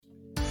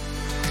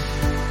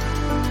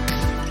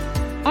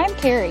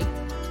Carrie.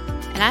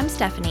 And I'm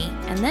Stephanie,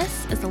 and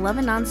this is the Love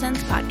and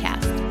Nonsense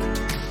podcast.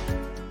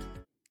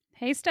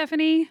 Hey,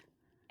 Stephanie.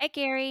 Hey,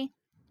 Carrie.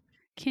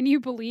 Can you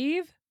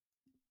believe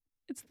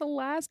it's the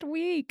last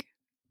week?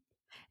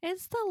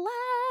 It's the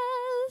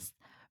last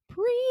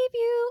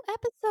preview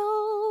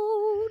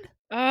episode.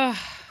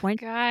 Ugh,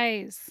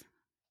 guys.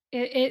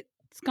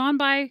 It's gone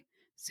by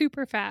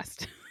super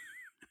fast.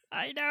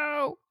 I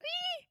know.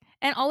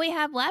 And all we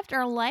have left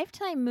are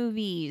Lifetime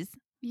movies.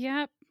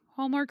 Yep.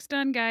 Hallmark's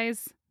done,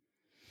 guys.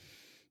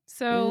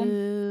 So,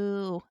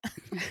 ooh.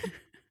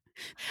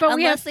 but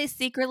unless they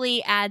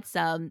secretly add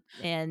some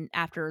in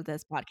after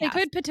this podcast. They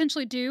could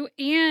potentially do.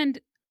 And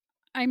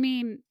I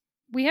mean,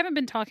 we haven't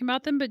been talking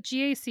about them, but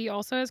GAC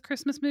also has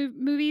Christmas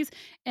movies.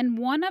 And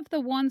one of the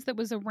ones that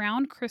was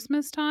around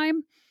Christmas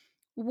time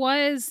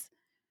was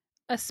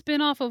a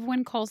spinoff of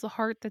When Calls the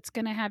Heart that's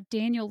going to have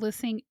Daniel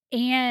Lissing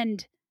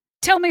and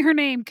tell me her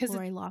name.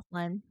 Lori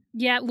Loughlin.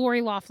 Yeah,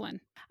 Lori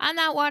Loughlin. I'm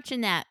not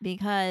watching that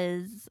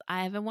because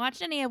I haven't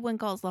watched any of When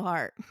Calls the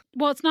Heart.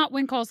 Well, it's not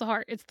When Calls the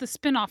Heart. It's the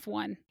spinoff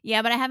one.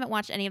 Yeah, but I haven't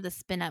watched any of the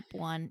spin-up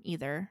one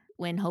either,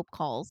 When Hope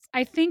Calls.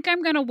 I think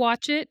I'm going to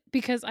watch it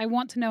because I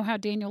want to know how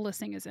Daniel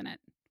Lissing is in it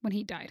when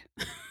he died.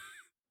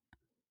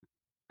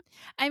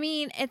 I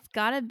mean, it's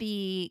got to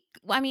be...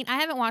 I mean, I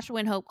haven't watched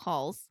When Hope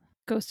Calls.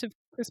 Ghost of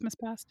Christmas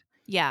Past.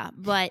 Yeah,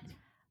 but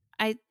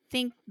I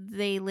think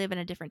they live in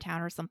a different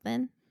town or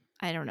something.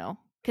 I don't know.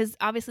 Because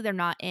obviously they're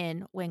not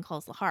in When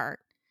Calls the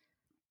Heart,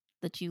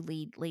 the two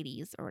lead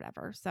ladies or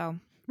whatever. So,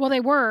 well, they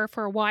were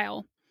for a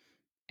while,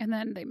 and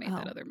then they made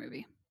that other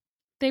movie.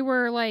 They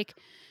were like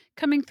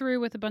coming through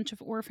with a bunch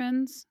of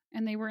orphans,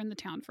 and they were in the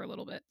town for a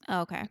little bit.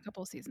 Oh, okay. A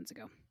couple of seasons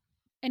ago.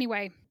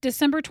 Anyway,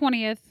 December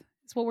 20th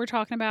is what we're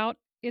talking about.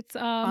 It's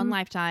on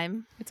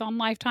Lifetime. It's on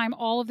Lifetime.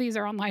 All of these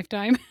are on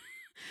Lifetime.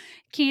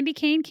 Candy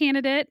Cane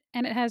Candidate,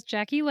 and it has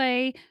Jackie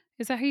Leigh.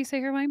 Is that how you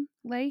say her name?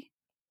 Leigh?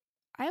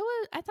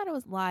 I thought it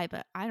was Lie,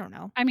 but I don't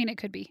know. I mean, it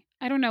could be.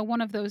 I don't know. One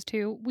of those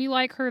two. We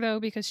like her though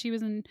because she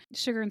was in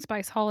Sugar and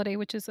Spice Holiday,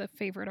 which is a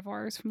favorite of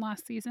ours from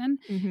last season.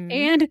 Mm-hmm.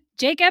 And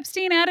Jake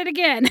Epstein at it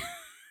again.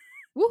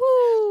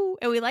 Woohoo!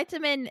 And we liked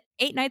him in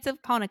 8 Nights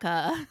of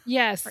Hanukkah.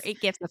 Yes. Or 8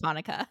 Gifts of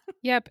Hanukkah.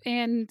 Yep.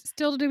 And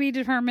still to be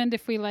determined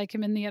if we like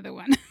him in the other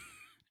one.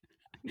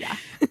 Yeah.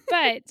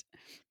 But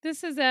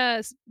this is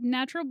a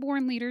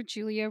natural-born leader.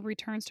 Julia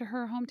returns to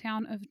her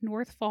hometown of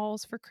North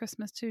Falls for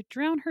Christmas to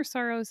drown her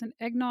sorrows in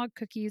eggnog,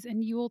 cookies,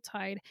 and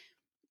Yuletide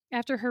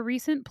after her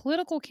recent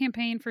political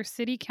campaign for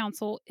city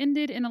council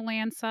ended in a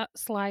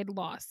landslide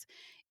loss.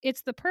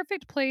 It's the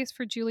perfect place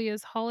for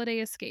Julia's holiday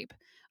escape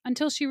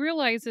until she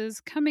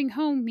realizes coming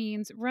home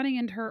means running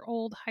into her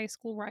old high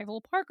school rival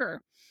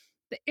Parker,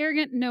 the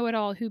arrogant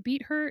know-it-all who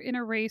beat her in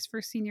a race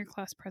for senior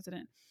class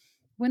president.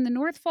 When the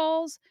North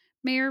Falls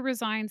mayor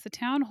resigns, the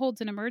town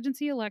holds an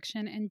emergency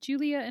election, and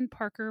Julia and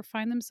Parker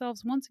find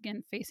themselves once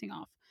again facing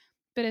off.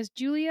 But as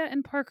Julia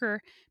and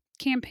Parker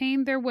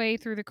campaign their way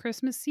through the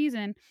Christmas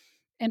season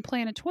and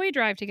plan a toy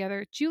drive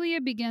together, Julia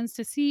begins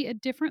to see a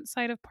different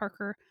side of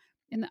Parker,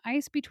 and the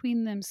ice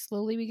between them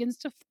slowly begins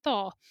to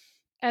thaw.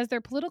 As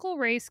their political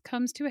race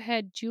comes to a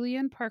head, Julia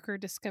and Parker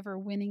discover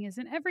winning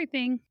isn't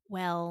everything.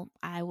 Well,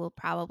 I will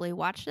probably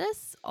watch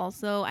this.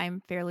 Also,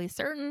 I'm fairly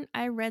certain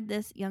I read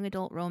this young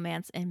adult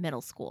romance in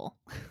middle school.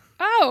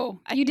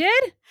 Oh, you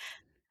did?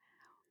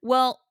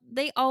 Well,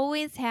 they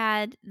always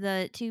had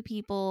the two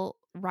people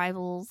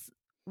rivals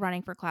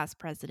running for class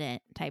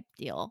president type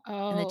deal.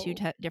 Oh. And the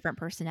two different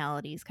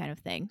personalities kind of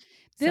thing.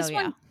 This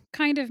one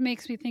kind of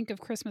makes me think of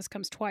Christmas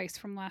Comes Twice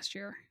from last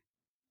year.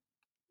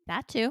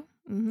 That too.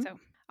 Mm-hmm. So,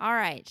 all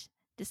right,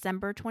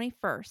 December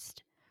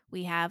 21st,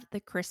 we have the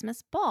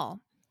Christmas Ball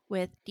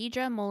with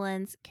Deidre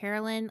Mullins,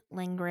 Carolyn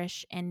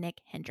Langrish, and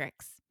Nick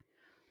Hendricks.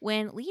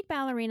 When lead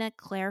ballerina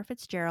Claire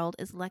Fitzgerald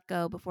is let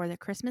go before the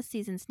Christmas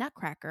season's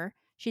Nutcracker,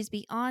 she's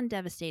beyond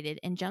devastated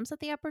and jumps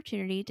at the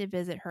opportunity to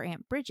visit her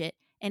Aunt Bridget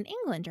in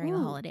England during the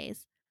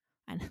holidays.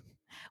 And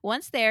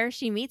once there,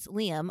 she meets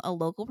Liam, a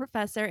local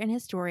professor and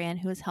historian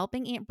who is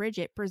helping Aunt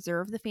Bridget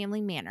preserve the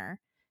family manor.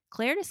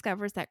 Claire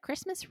discovers that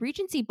Christmas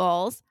Regency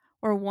balls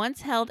were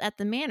once held at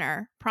the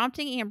manor,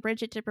 prompting Aunt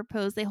Bridget to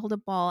propose they hold a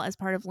ball as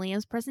part of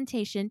Liam's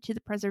presentation to the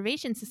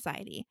Preservation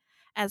Society.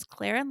 As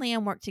Claire and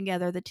Liam work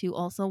together, the two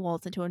also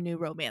waltz into a new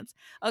romance.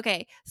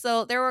 Okay,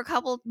 so there were a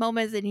couple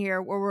moments in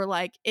here where we're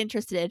like,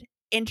 interested.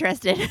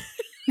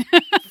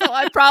 So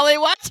I'm probably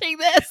watching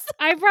this.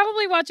 I'm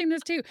probably watching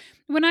this too.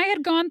 When I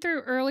had gone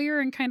through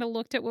earlier and kind of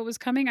looked at what was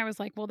coming, I was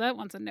like, well, that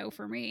one's a no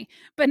for me.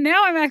 But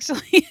now I'm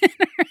actually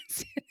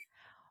interested.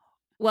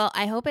 Well,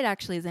 I hope it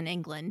actually is in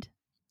England.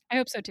 I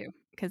hope so too.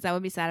 Because that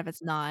would be sad if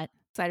it's not.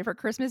 Excited for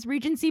Christmas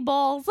Regency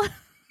balls.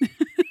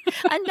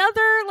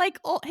 Another like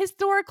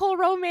historical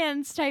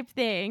romance type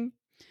thing.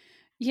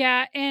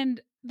 Yeah,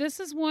 and this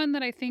is one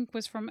that I think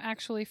was from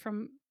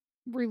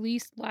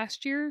released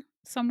last year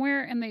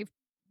somewhere, and they've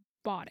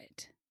bought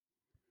it.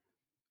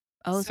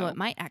 Oh, so it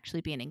might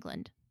actually be in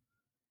England.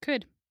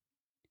 Could.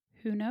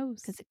 Who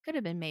knows? Because it could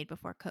have been made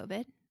before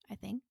COVID, I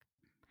think.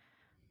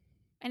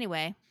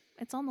 Anyway,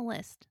 it's on the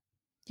list.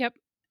 Yep.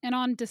 And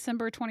on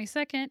December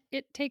 22nd,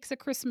 it takes a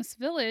Christmas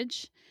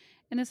village.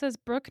 And this says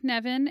Brooke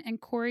Nevin and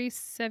Corey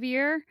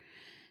Sevier.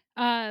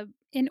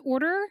 In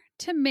order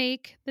to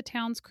make the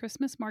town's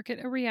Christmas market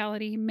a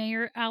reality,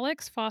 Mayor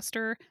Alex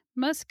Foster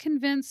must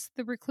convince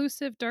the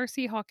reclusive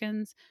Darcy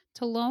Hawkins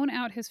to loan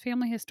out his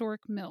family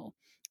historic mill,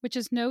 which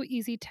is no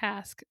easy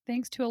task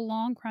thanks to a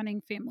long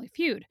running family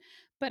feud.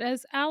 But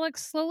as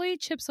Alex slowly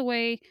chips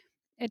away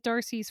at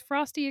Darcy's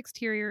frosty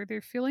exterior,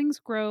 their feelings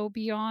grow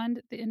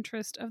beyond the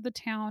interest of the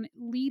town,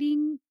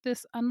 leading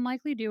this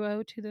unlikely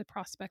duo to the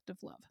prospect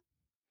of love.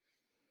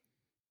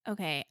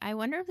 Okay, I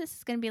wonder if this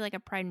is going to be like a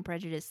Pride and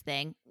Prejudice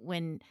thing.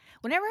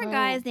 Whenever a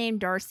guy Oh, is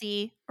named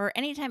Darcy, or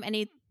anytime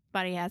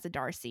anybody has a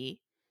Darcy,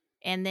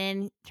 and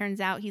then turns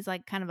out he's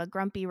like kind of a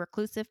grumpy,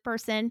 reclusive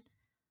person,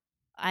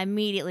 I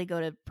immediately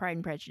go to Pride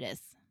and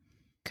Prejudice.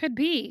 could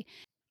be.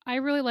 I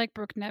really like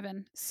Brooke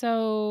Nevin,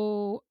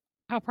 so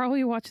I'll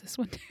probably watch this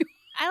one too.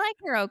 I like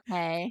her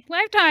okay.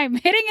 Lifetime,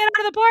 hitting it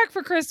out of the park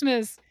for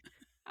Christmas.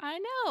 I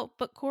know,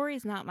 but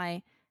Corey's not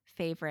my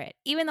favorite,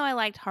 even though I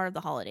liked Heart of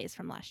the Holidays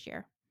from last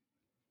year.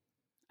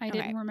 I Okay,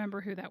 didn't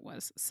remember who that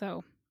was,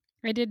 so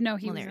I did know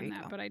he well, was there in you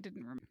that, go. but I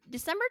didn't remember.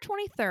 December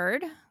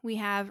 23rd, we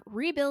have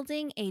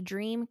Rebuilding a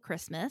Dream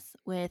Christmas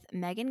with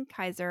Megan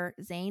Kaiser,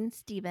 Zane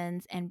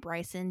Stevens, and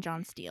Bryson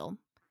John Steele.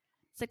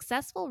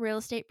 Successful real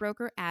estate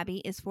broker Abby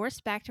is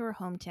forced back to her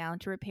hometown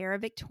to repair a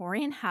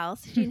Victorian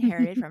house she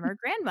inherited from her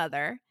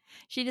grandmother.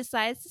 She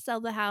decides to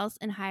sell the house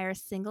and hire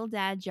single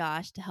dad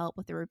Josh to help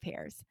with the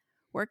repairs.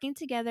 Working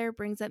together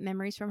brings up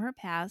memories from her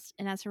past,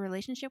 and as her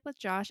relationship with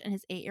Josh and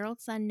his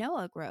 8-year-old son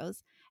Noah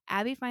grows,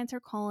 Abby finds her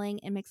calling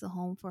and makes a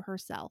home for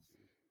herself.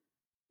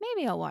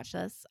 Maybe I'll watch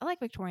this. I like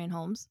Victorian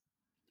homes.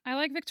 I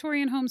like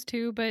Victorian homes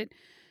too, but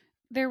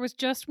there was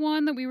just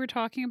one that we were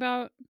talking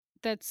about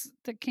that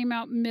came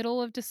out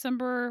middle of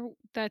December.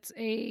 That's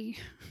a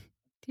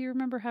Do you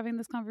remember having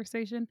this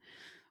conversation?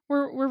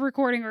 We're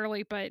recording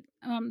early, but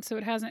so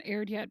it hasn't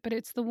aired yet. But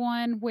it's the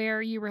one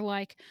where you were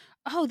like,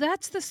 "Oh,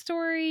 that's the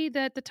story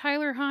that the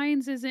Tyler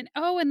Hines is in."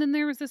 Oh, and then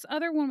there was this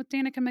other one with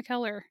Danica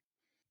McKellar,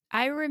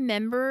 I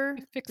remember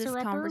this Fixer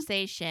Upper.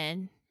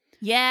 conversation.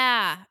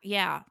 Yeah,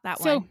 that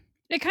So one.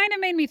 it kind of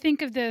made me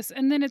think of this,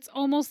 and then it's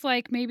almost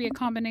like maybe a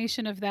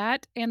combination of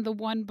that and the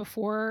one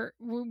before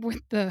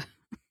with the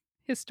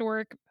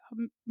historic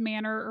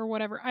manor or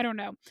whatever. I don't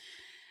know.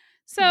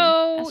 That's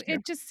So true.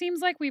 it just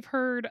seems like we've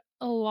heard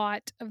a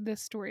lot of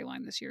this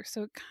storyline this year.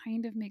 So it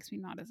kind of makes me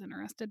not as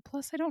interested.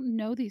 Plus, I don't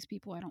know these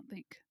people, I don't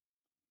think.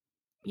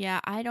 Yeah,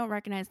 I don't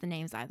recognize the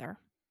names either.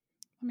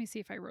 Let me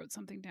see if I wrote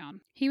something down.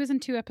 He was in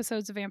 2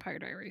 episodes of Vampire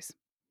Diaries.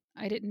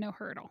 I didn't know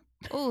her at all.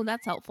 Oh,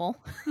 that's helpful.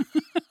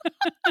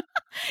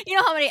 You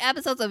know how many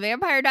episodes of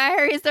Vampire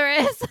Diaries there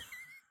is?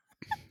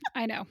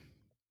 I know.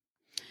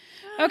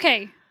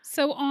 Okay.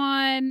 So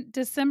on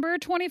December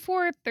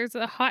 24th, there's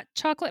a hot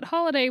chocolate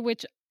holiday,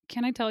 which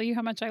can I tell you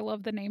how much I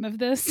love the name of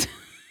this?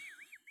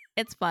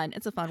 It's fun.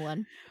 It's a fun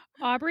one.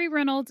 Aubrey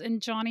Reynolds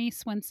and Johnny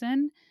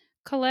Swenson.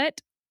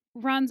 Colette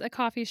runs a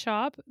coffee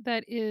shop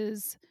that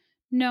is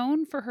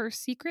known for her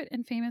secret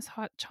and famous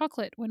hot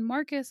chocolate. When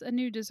Marcus, a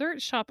new dessert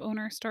shop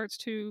owner, starts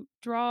to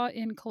draw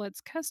in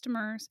Colette's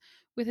customers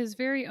with his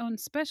very own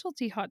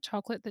specialty hot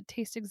chocolate that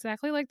tastes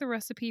exactly like the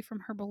recipe from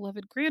her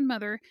beloved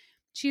grandmother,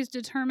 she is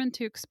determined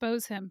to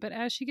expose him. But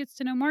as she gets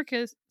to know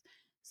Marcus,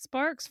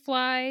 sparks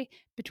fly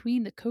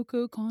between the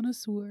cocoa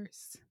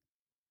connoisseurs.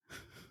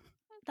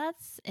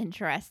 That's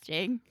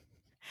interesting.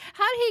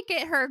 How did he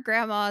get her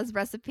grandma's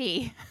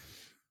recipe?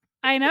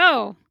 I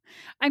know.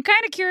 I'm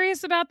kind of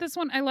curious about this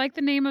one. I like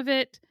the name of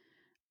it.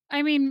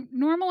 I mean,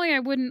 normally I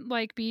wouldn't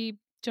like be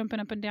jumping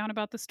up and down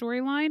about the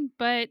storyline,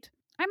 but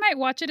I might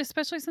watch it,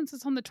 especially since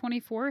it's on the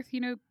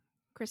 24th.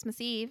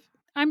 Christmas Eve.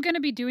 I'm going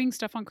to be doing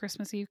stuff on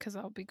Christmas Eve because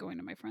I'll be going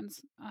to my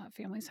friend's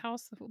family's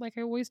house like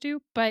I always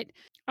do. But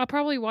I'll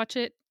probably watch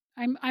it.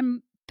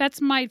 That's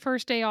my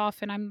first day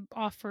off, and I'm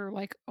off for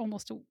like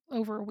almost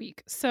over a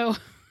week, so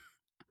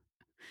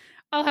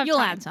I'll have You'll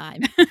have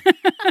time. time.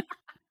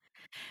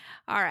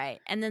 All right.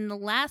 And then the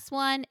last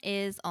one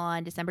is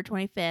on December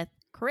 25th,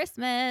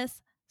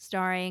 Christmas,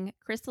 starring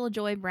Crystal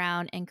Joy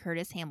Brown and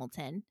Curtis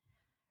Hamilton,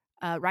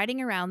 riding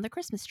around the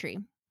Christmas tree,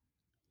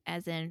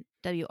 as in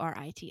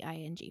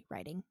WRITING,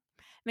 writing.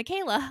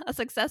 Michaela, a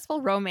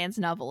successful romance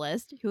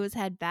novelist who has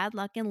had bad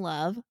luck in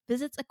love,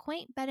 visits a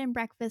quaint bed and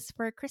breakfast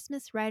for a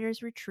Christmas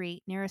writer's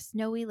retreat near a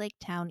snowy lake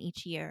town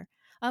each year.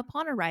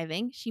 Upon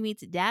arriving, she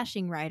meets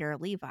dashing writer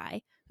Levi,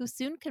 who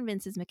soon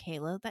convinces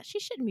Michaela that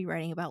she shouldn't be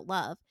writing about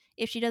love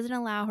if she doesn't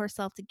allow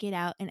herself to get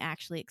out and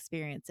actually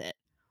experience it.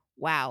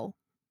 Wow.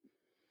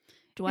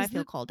 Do I Is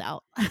feel the called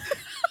out? And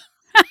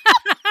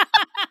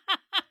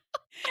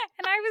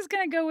I was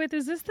gonna go with,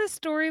 is this the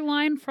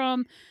storyline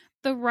from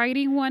the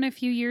writing one a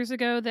few years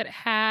ago that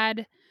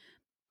had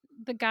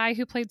the guy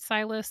who played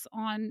Silas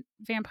on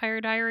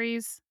Vampire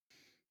Diaries?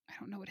 I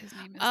don't know what his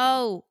name is though.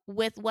 Oh,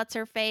 with what's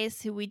her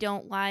face, who we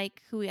don't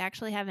like, who we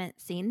actually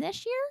haven't seen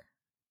this year?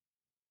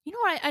 You know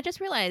what? I just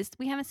realized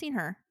we haven't seen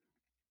her.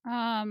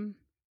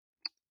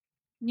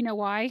 You know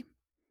why?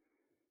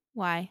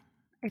 Why?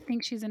 I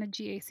think she's in a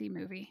GAC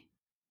movie.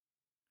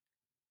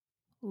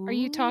 Are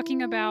you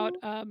talking about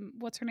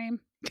what's her name?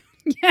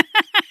 Yeah.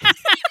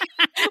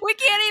 We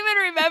can't even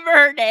remember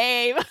her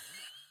name.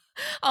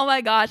 Oh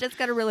my gosh, it's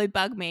gonna really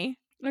bug me.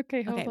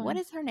 Okay, hold on. What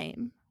is her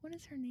name? What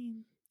is her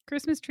name?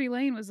 Christmas Tree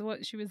Lane was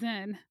what she was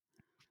in.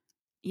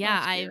 Yeah,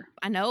 last year.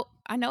 I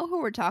know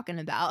who we're talking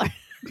about.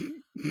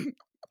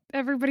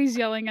 Everybody's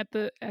yelling at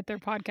their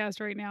podcast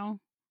right now.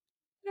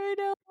 I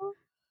know.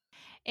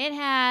 It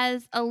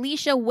has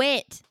Alicia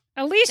Witt.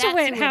 Alicia That's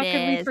Witt, who how it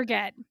could we is.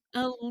 forget?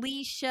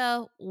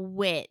 Alicia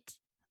Witt.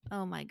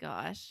 Oh my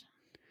gosh.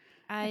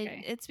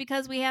 Okay. It's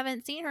because we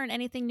haven't seen her in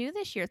anything new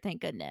this year,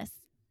 thank goodness.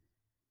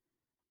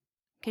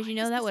 Because Why you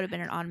know is that this would have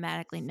been an acting like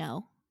automatically this?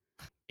 no.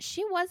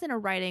 She was in a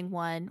writing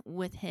one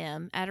with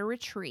him at a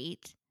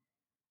retreat.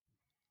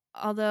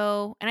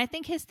 Although, and I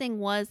think his thing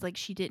was like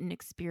she didn't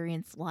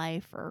experience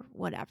life or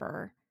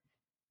whatever.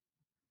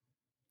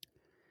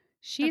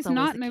 She's always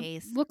not the in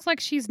case. looks like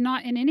she's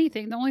not in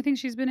anything. The only thing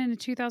she's been in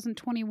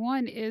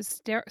 2021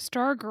 is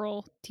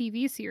Stargirl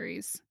TV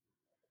series.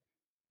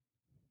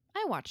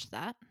 I watched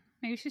that.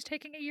 Maybe she's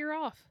taking a year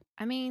off.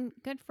 I mean,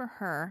 good for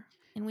her.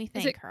 And we Is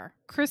thank it her.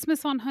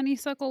 Christmas on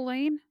Honeysuckle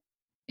Lane?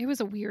 It was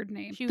a weird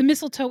name. She- The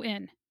Mistletoe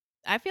Inn.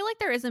 I feel like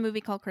there is a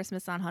movie called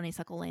Christmas on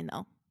Honeysuckle Lane,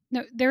 though.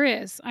 No, there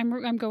is.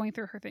 I'm going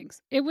through her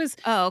things. It was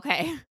Oh,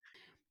 okay.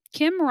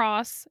 Kim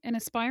Ross, an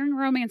aspiring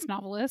romance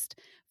novelist,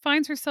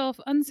 finds herself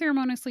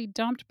unceremoniously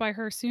dumped by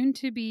her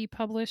soon-to-be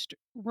published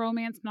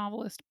romance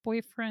novelist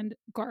boyfriend,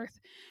 Garth.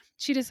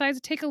 She decides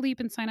to take a leap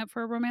and sign up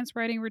for a romance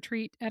writing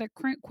retreat at a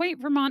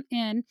quaint Vermont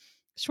inn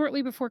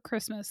shortly before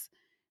Christmas.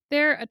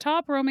 There, a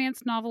top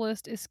romance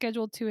novelist is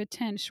scheduled to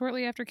attend.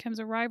 Shortly after Kim's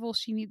arrival,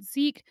 she meets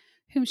Zeke,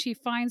 whom she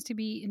finds to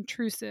be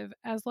intrusive.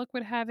 As luck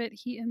would have it,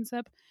 he ends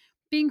up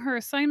being her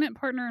assignment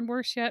partner, and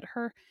worse yet,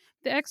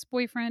 the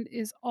ex-boyfriend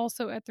is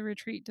also at the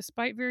retreat.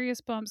 Despite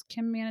various bumps,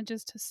 Kim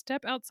manages to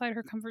step outside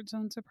her comfort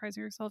zone,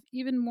 surprising herself.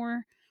 Even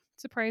more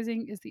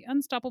surprising is the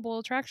unstoppable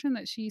attraction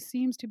that she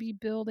seems to be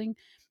building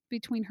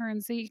between her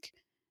and Zeke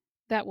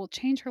that will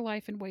change her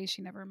life in ways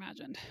she never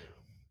imagined.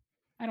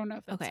 I don't know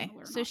if that's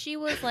similar or So not. she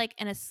was like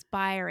an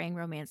aspiring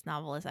romance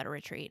novelist at a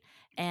retreat,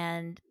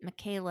 and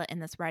Michaela in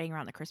this Writing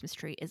Around the Christmas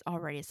Tree is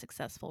already a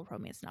successful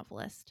romance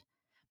novelist.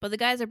 But the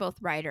guys are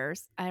both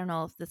writers. I don't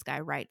know if this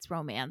guy writes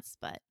romance,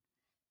 but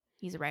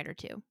he's a writer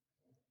too.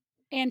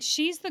 And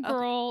she's the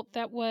girl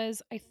that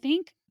was, I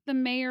think, the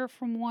mayor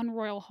from One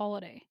Royal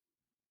Holiday.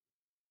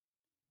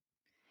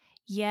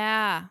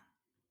 Yeah,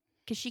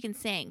 because she can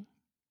sing.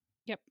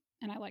 Yep,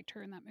 and I liked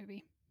her in that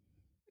movie.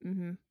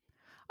 Mm-hmm.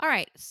 All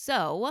right,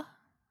 so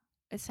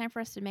it's time for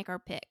us to make our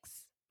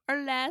picks.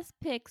 Our last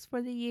picks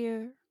for the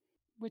year.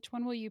 Which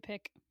one will you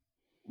pick?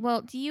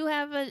 Well, do you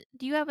have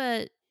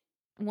a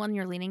one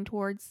you're leaning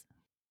towards?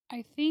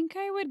 I think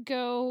I would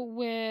go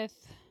with.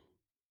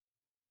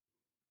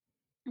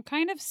 I'm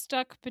kind of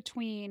stuck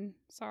between.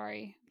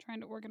 Sorry, I'm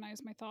trying to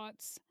organize my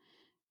thoughts.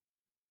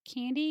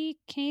 Candy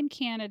Cane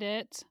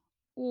Candidate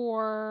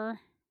or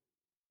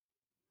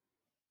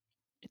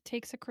It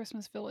Takes a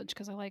Christmas Village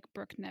because I like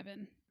Brooke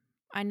Nevin.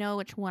 I know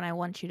which one I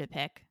want you to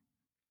pick.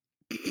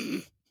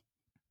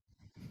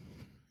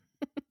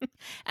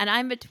 And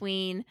I'm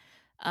between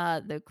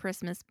the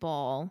Christmas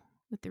ball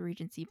with the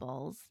Regency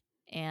balls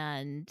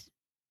and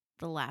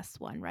the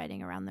last one,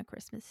 Riding Around the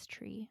Christmas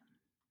Tree.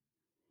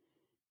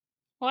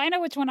 Well, I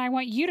know which one I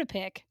want you to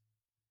pick.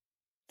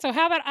 So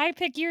how about I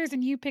pick yours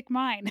and you pick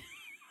mine?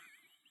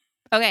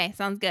 Okay,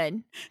 sounds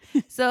good.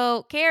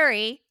 So,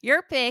 Carrie,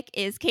 your pick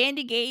is Cane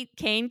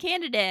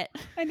Candidate.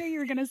 I knew you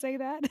were going to say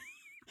that.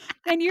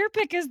 And your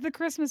pick is the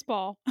Christmas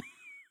ball.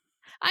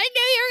 I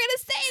knew you were going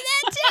to say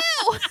that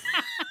too.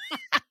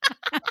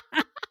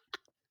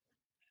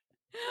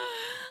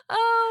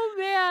 Oh,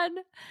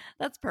 man.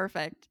 That's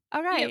perfect.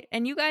 All right. Yep.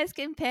 And you guys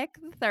can pick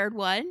the third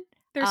one.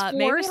 There's four,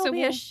 maybe so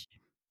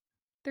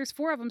there's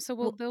 4 of them,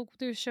 so they'll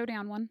do a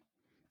showdown one.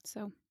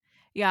 So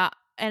yeah,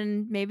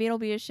 and maybe it'll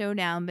be a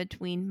showdown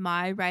between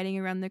my Riding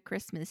Around the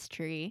Christmas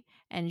Tree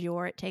and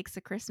your It Takes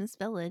a Christmas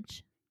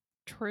Village.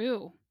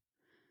 True.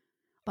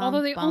 Bum,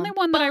 Although the only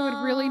one that I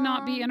would really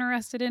not be bum.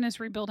 interested in is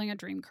Rebuilding a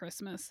Dream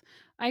Christmas.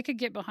 I could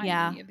get behind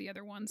any of the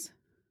other ones,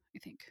 I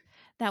think.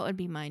 That would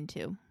be mine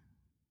too.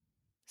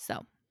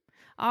 So,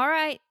 all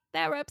right.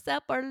 That wraps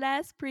up our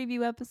last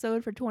preview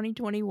episode for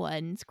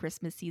 2021's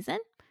Christmas season.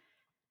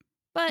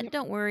 But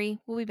don't worry,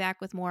 we'll be back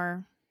with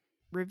more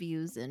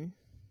reviews and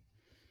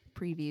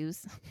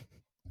previews.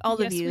 All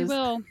the views. Yes, we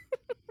will.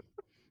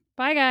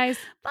 Bye, guys.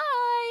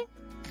 Bye.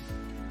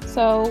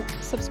 So,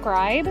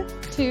 subscribe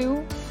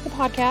to the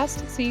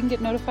podcast so you can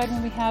get notified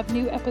when we have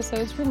new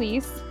episodes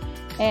released.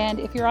 And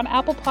if you're on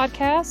Apple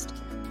Podcast,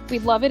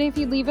 we'd love it if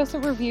you leave us a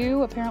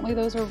review. Apparently,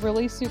 those are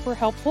really super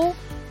helpful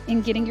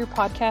in getting your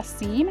podcast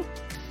seen.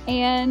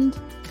 And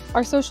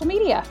our social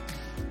media.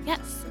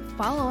 Yes.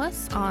 Follow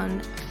us on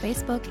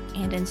Facebook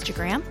and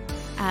Instagram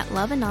at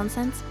Love and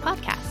Nonsense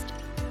Podcast.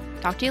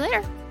 Talk to you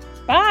later.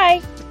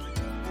 Bye.